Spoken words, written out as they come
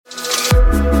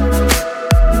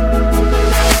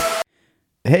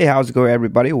Hey, how's it going,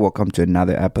 everybody? Welcome to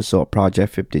another episode of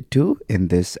Project 52. In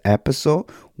this episode,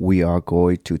 we are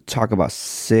going to talk about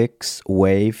 6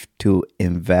 ways to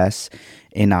invest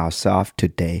in ourselves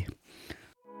today.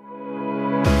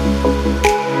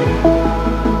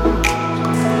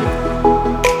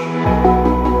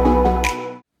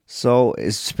 So,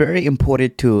 it's very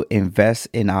important to invest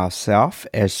in ourselves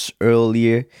as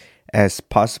early as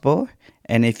possible.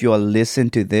 And if you are listening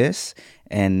to this,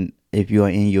 and if you are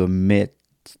in your mid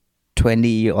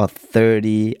 20 or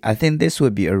 30, I think this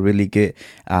would be a really good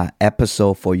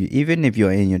episode for you. Even if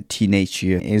you're in your teenage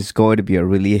year, it's going to be a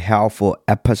really helpful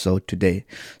episode today.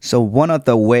 So one of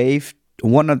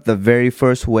the very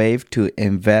first wave to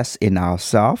invest in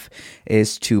ourselves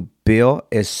is to build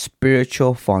a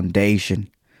spiritual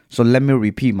foundation. So let me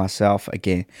repeat myself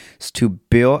again. It's to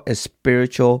build a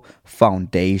spiritual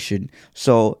foundation.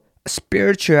 So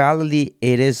spirituality,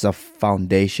 it is a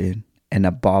foundation. And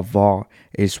above all,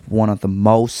 is one of the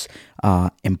most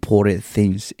important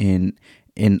things in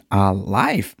our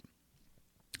life.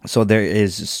 So there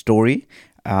is a story.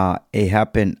 It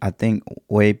happened, I think,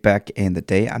 way back in the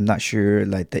day. I'm not sure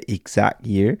like the exact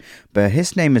year, but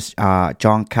his name is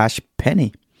John Cash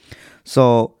Penny.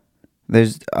 So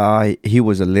he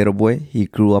was a little boy. He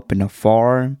grew up in a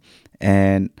farm,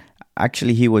 and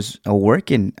actually he was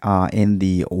working in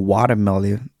the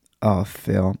watermelon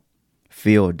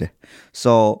field.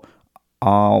 So,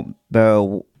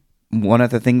 but one of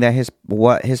the things that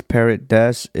his parent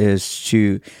does is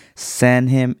to send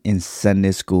him in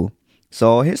Sunday school.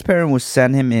 So his parent will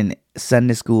send him in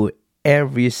Sunday school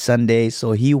every Sunday,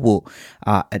 so he will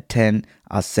attend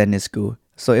Sunday school.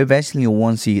 So eventually,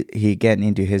 once he get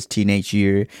into his teenage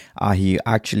year, he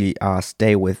actually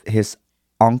stay with his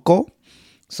uncle.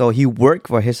 So he worked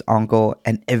for his uncle,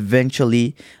 and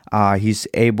eventually he's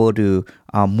able to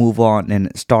move on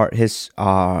and start his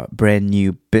brand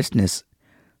new business.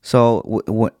 So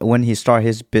when he started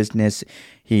his business,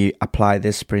 he applied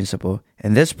this principle,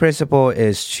 and this principle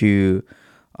is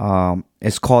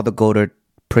it's called the Golden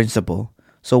Principle.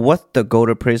 So what the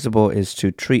Golden Principle is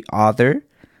to treat other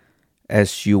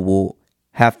as you will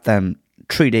have them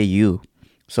treat you.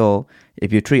 So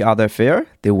if you treat others fair,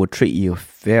 they will treat you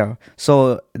fair.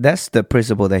 So that's the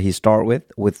principle that he started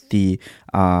with the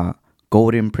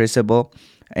golden principle.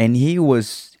 And he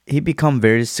become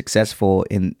very successful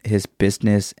in his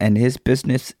business, and his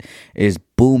business is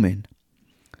booming.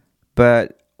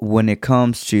 But when it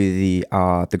comes to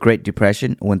the Great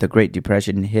Depression, when the Great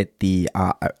Depression hit the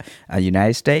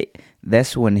United States,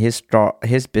 that's when his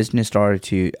business started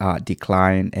to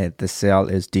decline, and the sale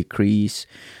is decreased.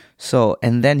 So,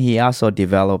 and then he also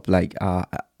developed like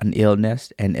an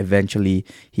illness, and eventually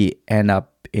he ended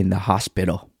up in the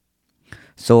hospital.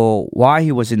 So while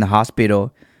he was in the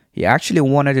hospital, he actually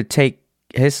wanted to take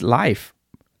his life.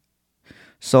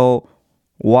 So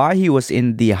while he was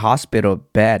in the hospital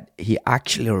bed, he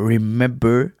actually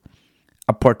remembered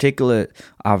a particular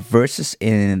verses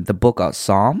in the book of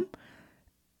Psalm.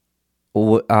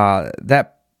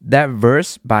 That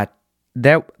verse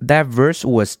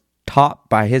was taught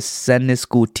by his Sunday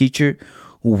school teacher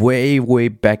way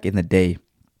back in the day.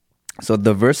 So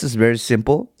the verse is very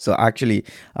simple. So actually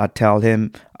tell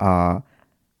him God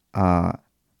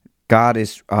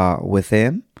is with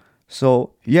him.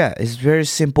 So yeah, it's very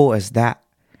simple as that.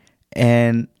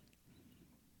 And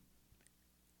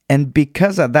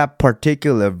because of that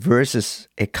particular verses,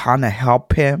 it kind of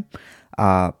helped him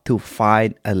to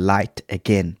find a light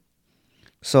again.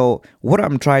 So what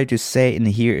I'm trying to say in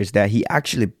here is that he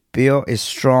actually built a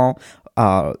strong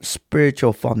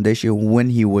spiritual foundation when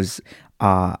he was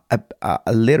a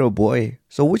little boy.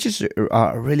 So which is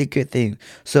a really good thing.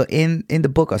 So in the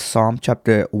book of Psalm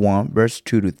chapter 1 verse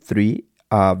 2 to 3,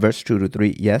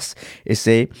 yes, it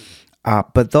say,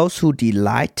 but those who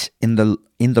delight in the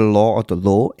law of the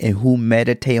Lord, and who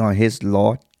meditate on his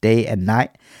law day and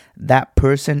night, that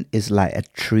person is like a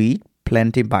tree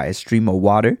planted by a stream of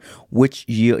water, which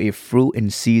yield a fruit in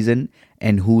season,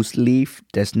 and whose leaf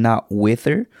does not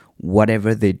wither.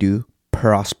 Whatever they do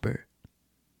prosper.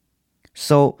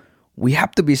 So we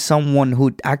have to be someone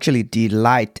who actually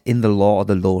delight in the law of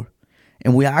the Lord,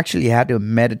 and we actually have to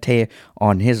meditate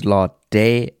on his law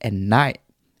day and night.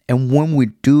 And when we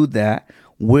do that,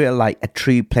 we're like a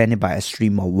tree planted by a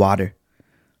stream of water.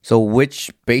 So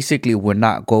which basically we're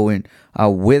not going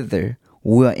wither.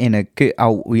 We're in a good.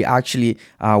 We actually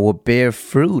will bear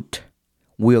fruit.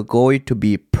 We are going to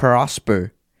be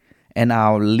prosper, and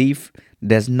our leaf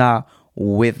does not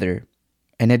wither.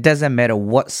 And it doesn't matter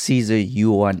what season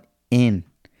you are in,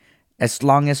 as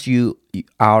long as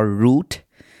our root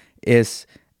is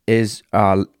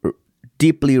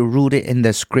deeply rooted in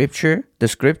the scripture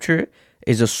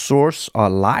is a source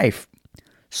of life.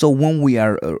 So when we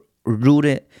are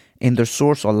rooted in the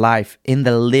source of life, in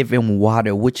the living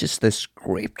water, which is the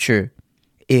scripture,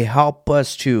 it helps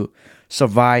us to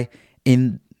survive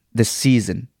in the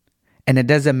season. And it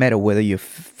doesn't matter whether you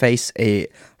face a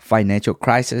financial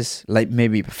crisis, like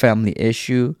maybe family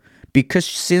issue, because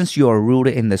since you are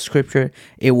rooted in the scripture,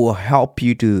 it will help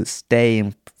you to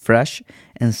stay fresh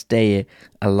and stay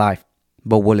alive.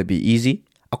 But will it be easy?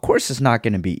 Of course, it's not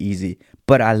going to be easy,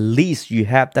 but at least you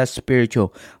have that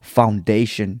spiritual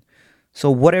foundation.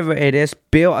 So whatever it is,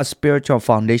 build a spiritual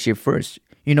foundation first.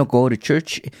 Go to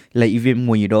church, like even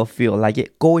when you don't feel like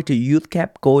it, go to youth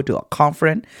camp, go to a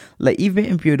conference. Like even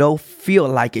if you don't feel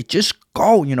like it, just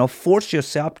go, force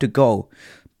yourself to go.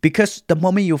 Because the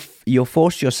moment you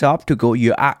force yourself to go,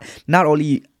 you are not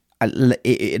only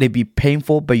it'll be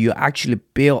painful, but you actually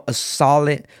build a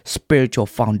solid spiritual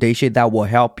foundation that will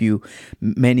help you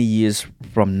many years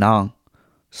from now.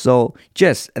 So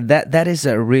just that is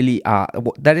a really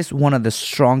that is one of the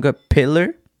stronger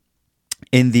pillar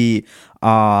in the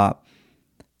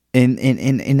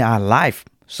in our life.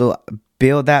 So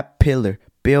build that pillar,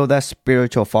 build that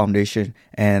spiritual foundation,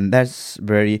 and that's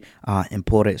very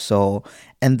important. So,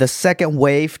 and the second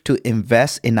wave to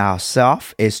invest in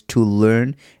ourselves is to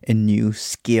learn a new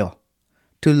skill.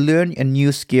 To learn a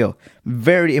new skill,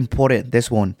 very important. This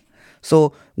one.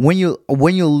 So when you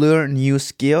learn new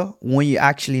skill, when you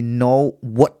actually know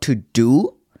what to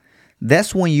do,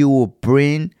 that's when you will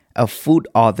bring a food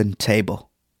on the table.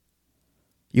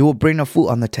 You will bring a food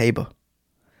on the table.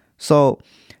 So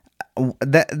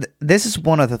this is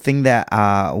one of the things that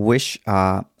I wish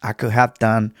I could have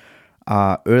done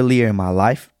earlier in my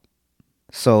life.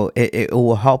 So it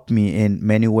will help me in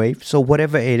many ways. So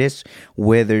whatever it is,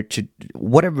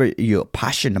 whatever you're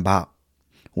passionate about,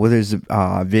 whether it's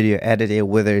video editing,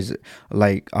 whether it's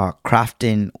like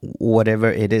crafting,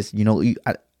 whatever it is,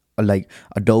 like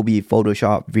Adobe,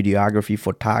 Photoshop, videography,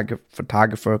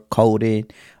 photographer, coding,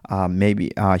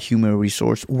 maybe human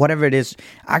resource, whatever it is,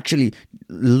 actually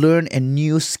learn a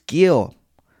new skill.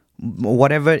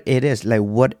 Whatever it is, like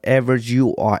whatever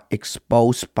you are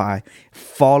exposed by,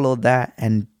 follow that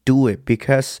and do it,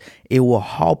 because it will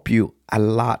help you a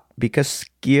lot. Because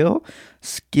skill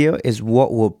is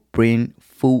what will bring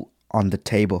food on the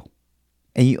table,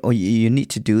 and you need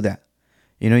to do that.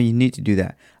 You need to do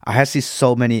that. I have seen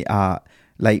so many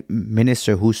like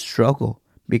ministers who struggle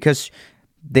because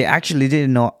they actually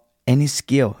didn't know any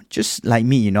skill. Just like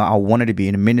me, I wanted to be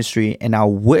in the ministry, and I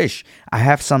wish I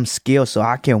have some skill so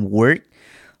I can work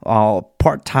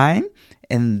part-time,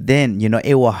 and then,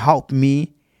 it will help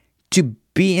me to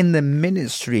be in the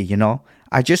ministry.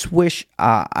 I just wish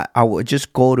I would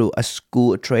just go to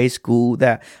a trade school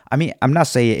that, I'm not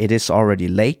saying it is already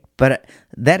late, but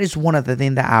that is one of the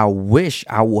things that I wish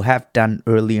I would have done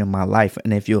earlier in my life.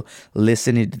 And if you're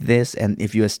listening to this, and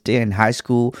if you're still in high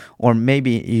school, or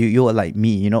maybe you're like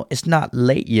me, it's not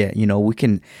late yet.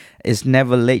 It's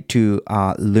never late to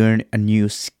learn a new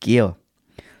skill.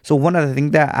 So one of the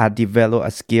things that I developed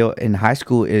a skill in high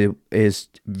school is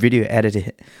video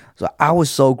editing. So I was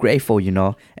so grateful,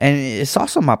 and it's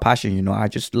also my passion. I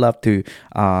just love to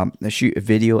shoot a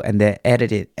video and then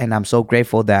edit it, and I'm so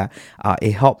grateful that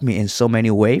it helped me in so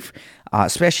many ways.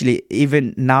 Especially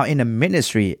even now in the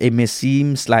ministry, it may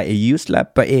seem like a useless,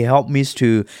 but it helped me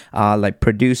to like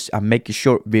produce, make a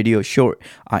short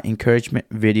encouragement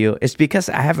video. It's because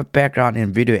I have a background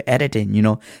in video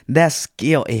editing. That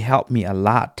skill, it helped me a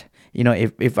lot.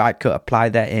 If I could apply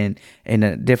that in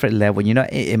a different level,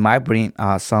 it might bring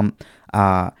some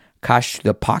cash to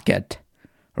the pocket,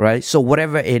 right? So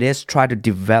whatever it is, try to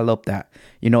develop that.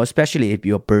 Especially if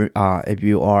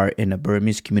you are in a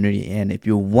Burmese community, and if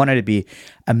you wanted to be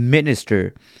a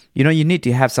minister, you need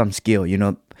to have some skill.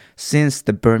 Since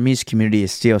the Burmese community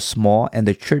is still small and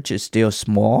the church is still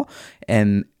small,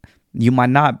 and you might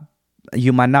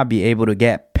not be able to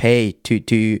get paid to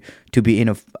be in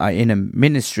a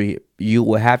ministry. You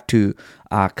will have to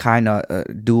kind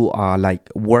of do like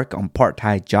work on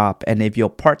part-time job. And if your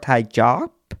part-time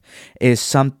job is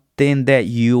something that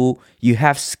you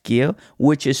have skill,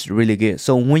 which is really good.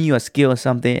 So when you are skilled at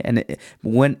something, and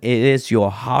when it is your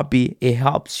hobby, it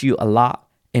helps you a lot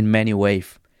in many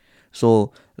ways.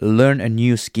 So learn a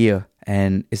new skill,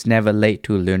 and it's never late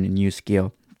to learn a new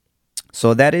skill.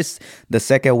 So that is the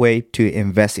second way to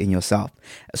invest in yourself.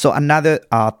 So another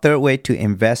third way to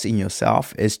invest in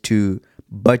yourself is to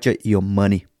budget your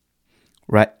money.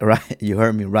 Right. You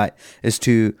heard me right. Is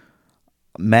to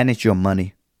manage your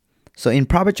money. So in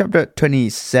Proverbs chapter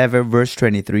 27, verse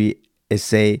 23, it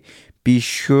say, "Be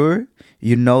sure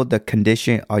you know the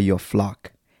condition of your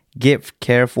flock. Give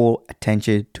careful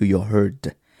attention to your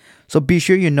herd. So be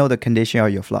sure you know the condition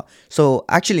of your flock. So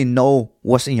actually know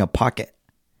what's in your pocket.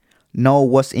 Know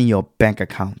what's in your bank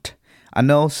account. I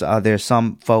know there's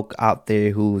some folk out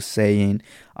there who's saying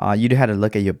you had to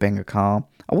look at your bank account,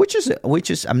 which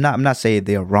is I'm not saying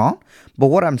they're wrong, but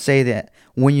what I'm saying that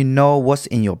when you know what's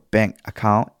in your bank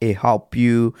account, it help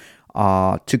you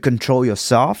to control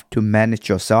yourself, to manage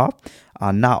yourself,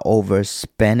 not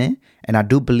overspending. And I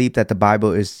do believe that the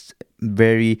Bible is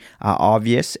very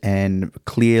obvious and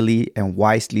clearly and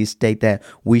wisely state that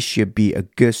we should be a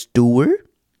good steward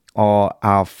or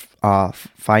our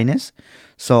finance.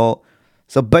 So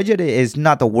budget is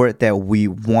not the word that we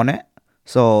wanted.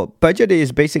 So budget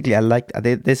is basically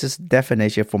this is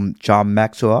definition from John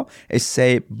Maxwell. It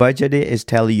say budget is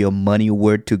telling your money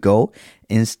where to go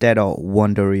instead of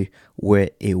wondering where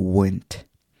it went.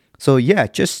 So yeah,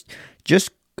 just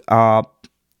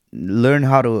learn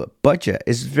how to budget.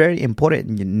 It's very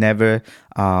important. You never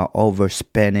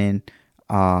overspending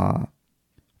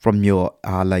from your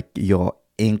your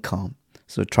income.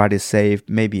 So try to save.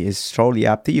 Maybe it's totally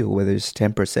up to you whether it's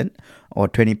 10% or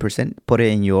 20%. Put it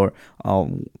in your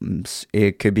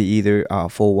it could be either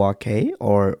 401k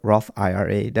or Roth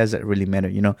IRA. It doesn't really matter.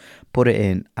 Put it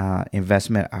in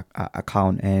investment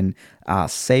account and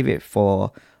save it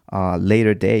for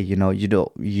later day. You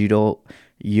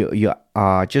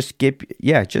just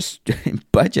just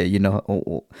budget.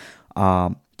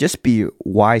 Just be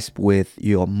wise with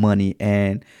your money.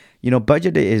 And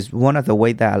budget is one of the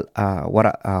way that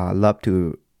what I love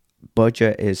to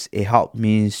budget is it helps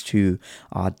me to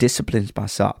discipline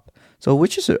myself. So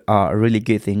which is a really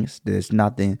good thing. There's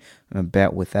nothing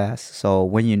bad with that. So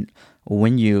when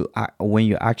you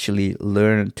actually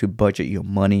learn to budget your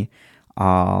money,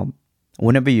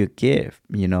 whenever you give,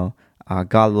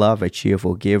 God love a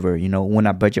cheerful giver. When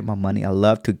I budget my money, I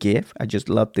love to give. I just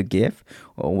love to give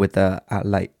with the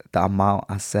amount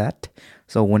I set.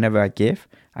 So whenever I give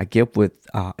with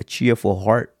a cheerful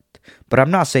heart. But I'm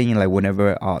not saying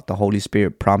whenever the Holy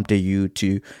Spirit prompted you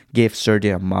to give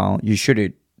certain amount, you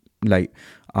shouldn't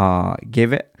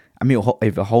give it. I mean,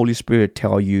 if the Holy Spirit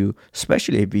tell you,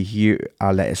 especially if you hear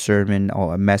a sermon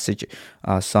or a message,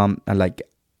 a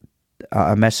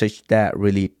message that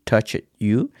really touched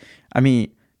you, I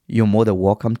mean, you're more than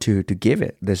welcome to give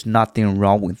it. There's nothing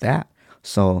wrong with that.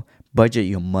 So budget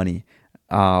your money.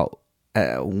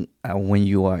 When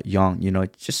you are young,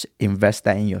 just invest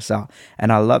that in yourself.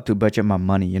 And I love to budget my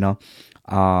money, and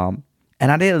I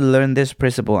didn't learn this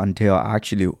principle until I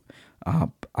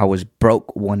was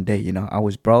broke one day. I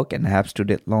was broke and I have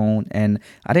student loan and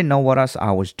I didn't know what else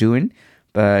I was doing.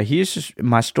 But here's just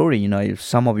my story. If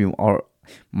some of you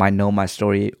might know my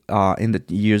story, in the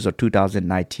years of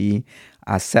 2019,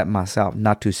 I set myself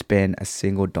not to spend a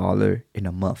single dollar in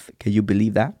a month. Can you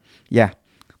believe that? Yeah.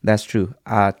 That's true.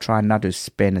 I try not to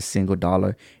spend a single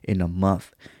dollar in a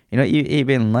month.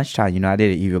 Even lunchtime, I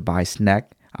didn't even buy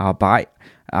snack. I'll buy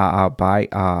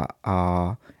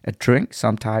a drink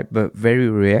sometime, but very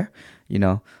rare.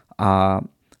 So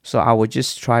I would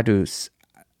just try to.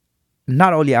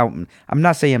 Not only I'm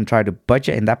not saying I'm trying to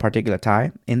budget in that particular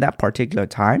time. In that particular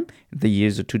time, the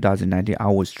years of 2019,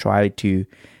 I was trying to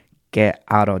get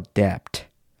out of debt.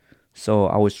 So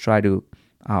I was trying to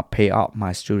pay off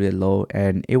my student loan,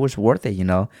 and it was worth it.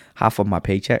 Half of my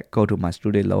paycheck go to my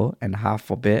student loan, and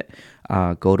half of it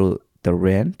go to the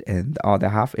rent, and the other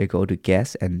half it go to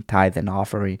gas and tithe and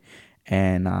offering.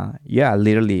 And I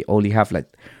literally only have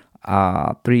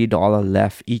 $3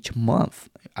 left each month.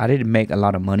 I didn't make a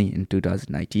lot of money in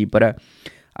 2019, but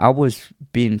I was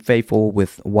being faithful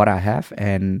with what I have,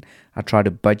 and I try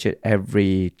to budget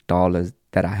every dollar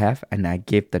that I have, and I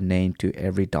give the name to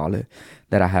every dollar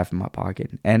that I have in my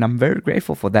pocket. And I'm very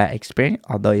grateful for that experience.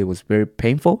 Although it was very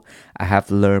painful, I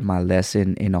have learned my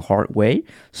lesson in a hard way.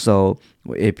 So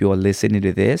if you are listening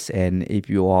to this, and if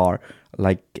you're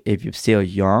still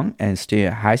young and still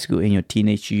in high school in your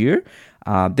teenage year,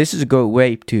 this is a good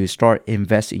way to start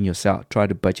investing in yourself. Try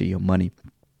to budget your money.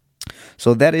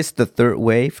 So that is the third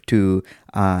way to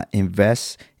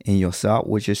invest in yourself,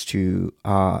 which is to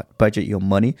budget your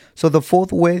money. So the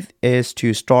fourth way is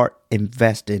to start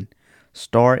investing.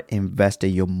 Start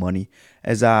investing your money.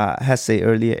 As I had said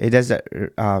earlier, it doesn't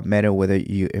matter whether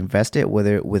you invest it,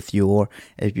 if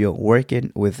you're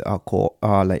working with a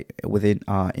within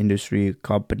industry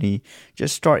company,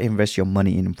 just start invest your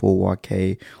money in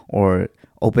 401k or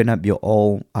open up your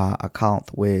own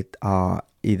account with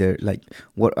either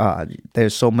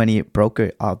there's so many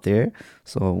broker out there.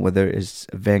 So whether it's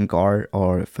Vanguard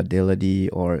or Fidelity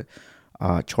or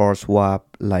Charles Schwab,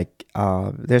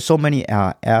 there's so many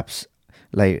apps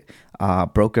like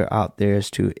broker out there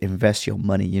to invest your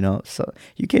money. So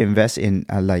you can invest in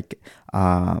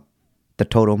the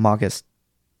total market,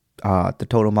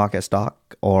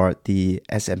 stock, or the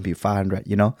S&P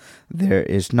 500. There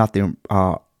is nothing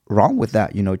wrong with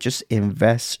that. Just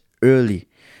invest early.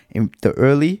 The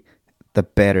early, the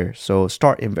better. So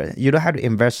start invest. You don't have to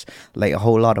invest like a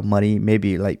whole lot of money,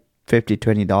 maybe like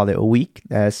 $50-$20 a week.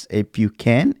 That's if you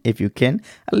can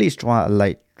at least try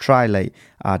like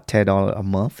 $10 a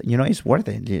month. It's worth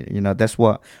it. That's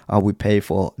what we pay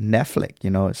for Netflix.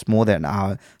 It's more than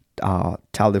our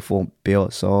telephone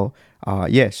bill. So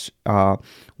yes,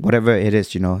 whatever it is,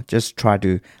 just try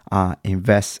to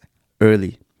invest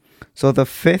early. So the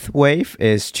fifth wave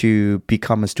is to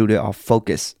become a student of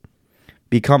focus.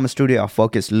 Become a student of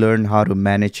focus. Learn how to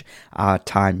manage our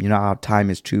time. Our time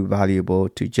is too valuable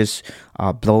to just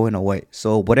blowing away.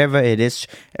 So whatever it is,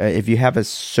 if you have a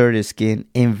certain skill,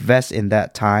 invest in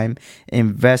that time.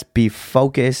 Be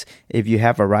focused. If you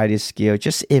have a writing skill,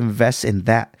 just invest in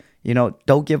that.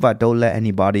 Don't give up. Don't let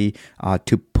anybody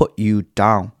to put you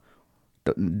down.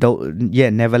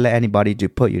 Never let anybody to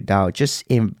put you down. Just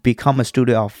become a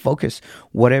student of focus.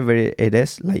 Whatever it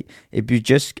is, like if you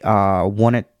just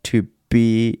want it to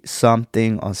be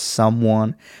something or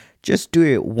someone, just do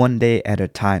it one day at a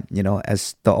time.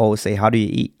 As the old say, how do you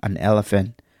eat an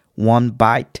elephant? One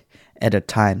bite at a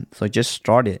time. So just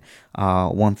start it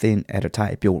one thing at a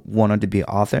time. If you wanted to be an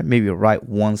author, maybe write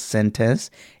one sentence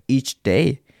each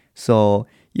day. So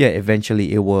yeah,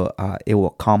 eventually it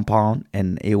will compound,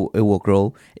 and it will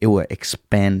grow. It will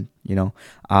expand.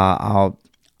 Our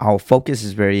focus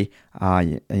is very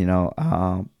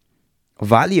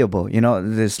valuable.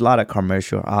 There's a lot of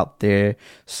commercial out there.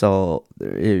 So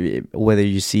whether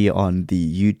you see on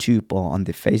the YouTube or on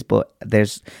the Facebook,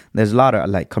 there's a lot of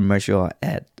like commercial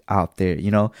ad out there.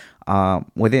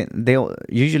 Within they'll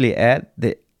usually add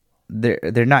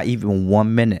they're not even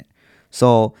 1 minute.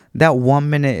 So that 1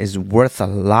 minute is worth a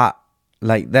lot.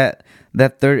 Like that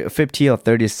 50 or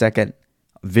 30-second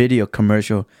video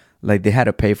commercial, like they had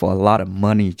to pay for a lot of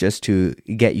money just to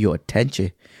get your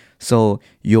attention. So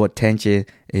your attention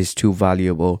is too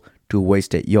valuable to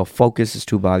waste it. Your focus is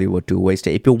too valuable to waste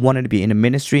it. If you wanted to be in the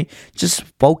ministry, just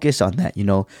focus on that.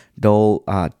 Don't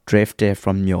drift it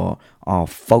from your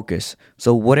focus.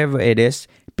 So whatever it is,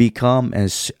 become a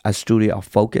student of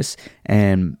focus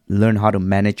and learn how to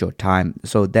manage your time.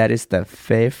 So that is the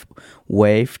fifth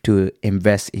wave to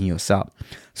invest in yourself.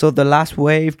 So the last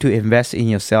wave to invest in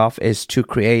yourself is to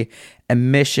create a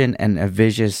mission and a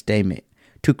vision statement.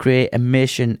 To create a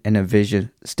mission and a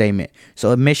vision statement.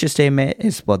 So a mission statement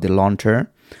is for the long term.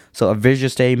 So a vision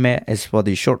statement is for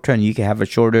the short term. You can have a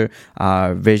shorter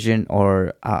vision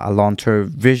or a long-term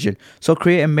vision. So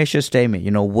create a mission statement.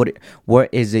 What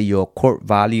is it your core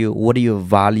value? What do you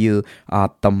value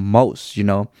the most?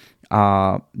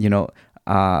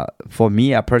 For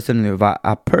me, I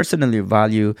personally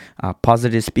value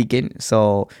positive speaking.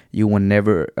 So you will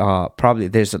never probably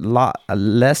there's a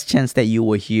less chance that you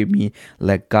will hear me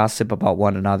like gossip about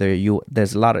one another.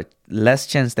 There's a lot of less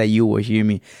chance that you will hear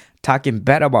me talking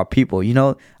bad about people.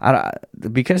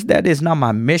 Because that is not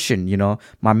my mission.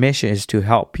 My mission is to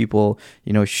help people.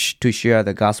 To share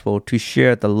the gospel, to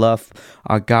share the love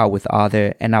of God with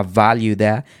others, and I value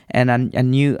that.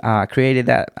 And you created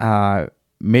that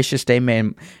mission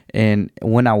statement and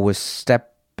when I was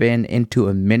stepping into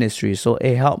a ministry. So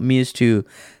it helped me to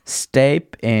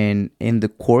step in the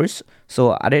course.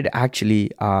 So I did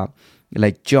actually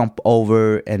jump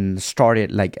over and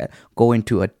started going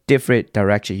to a different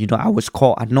direction. I was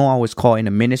called in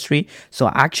a ministry. So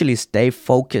I actually stay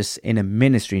focused in a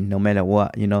ministry no matter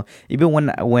what. Even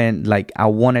when I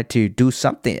wanted to do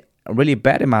something really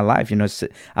bad in my life.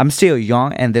 I'm still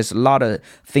young, and there's a lot of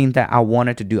things that I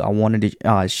wanted to do. I wanted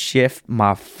to shift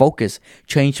my focus,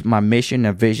 change my mission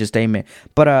and vision statement.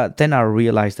 But then I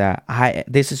realized that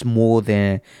this is more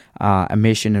than a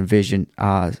mission and vision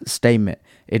statement.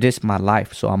 It is my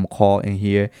life. So I'm called in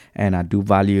here, and I do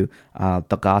value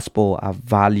the gospel. I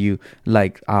value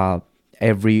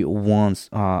everyone's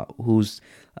who's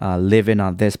living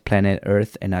on this planet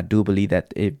Earth, and I do believe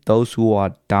that if those who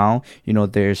are down,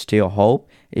 there's still hope.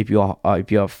 If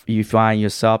you find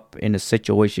yourself in a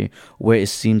situation where it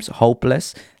seems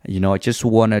hopeless, I just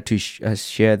wanted to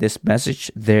share this message.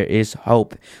 There is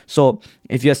hope. So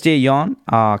if you're still young,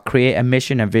 create a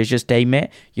mission and vision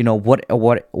statement.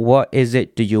 What is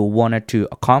it do you want to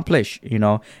accomplish?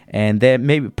 And then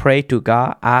maybe pray to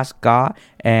God, ask God,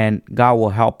 and God will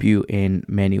help you in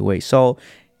many ways. So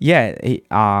yeah,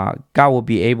 God will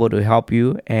be able to help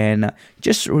you, and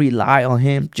just rely on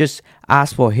Him. Just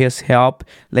ask for His help.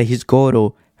 Let His God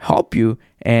to help you,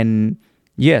 and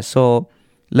Yeah, so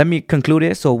let me conclude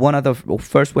it. So one of the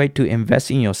first way to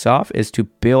invest in yourself is to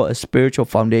build a spiritual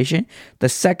foundation. The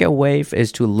second wave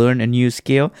is to learn a new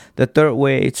skill. The third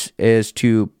way is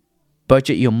to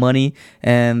budget your money,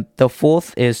 and the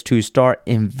fourth is to start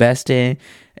investing,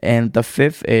 and the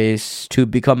fifth is to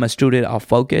become a student of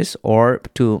focus, or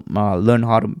to learn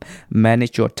how to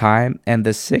manage your time. And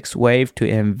the sixth wave to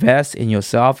invest in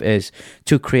yourself is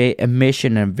to create a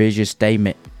mission and vision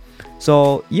statement.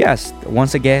 So yes,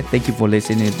 once again, thank you for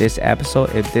listening to this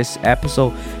episode. If this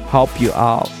episode helped you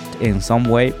out in some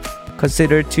way,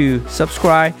 consider to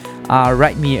subscribe,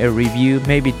 write me a review,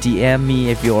 maybe DM me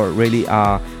if you're really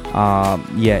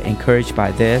encouraged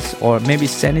by this, or maybe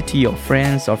send it to your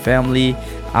friends or family.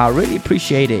 I really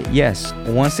appreciate it. Yes,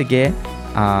 once again,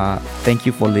 thank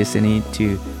you for listening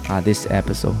to this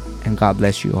episode, and God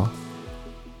bless you all.